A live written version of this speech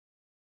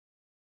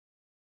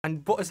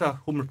And what is a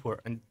home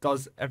report, and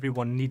does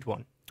everyone need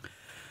one?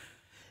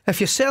 If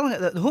you're selling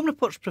it, the home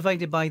report's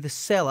provided by the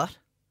seller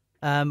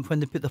when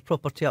they put their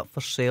property up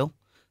for sale.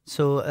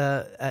 So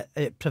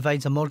it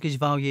provides a mortgage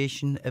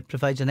valuation, it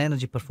provides an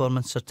energy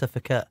performance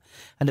certificate,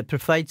 and it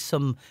provides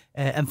some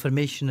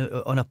information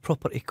on a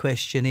property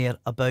questionnaire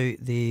about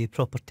the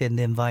property and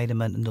the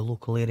environment and the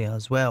local area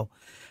as well.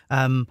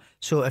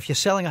 So if you're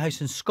selling a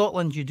house in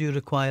Scotland, you do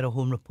require a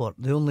home report.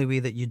 The only way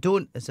that you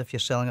don't is if you're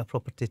selling a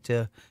property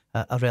to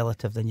a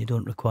relative, then you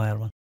don't require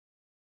one.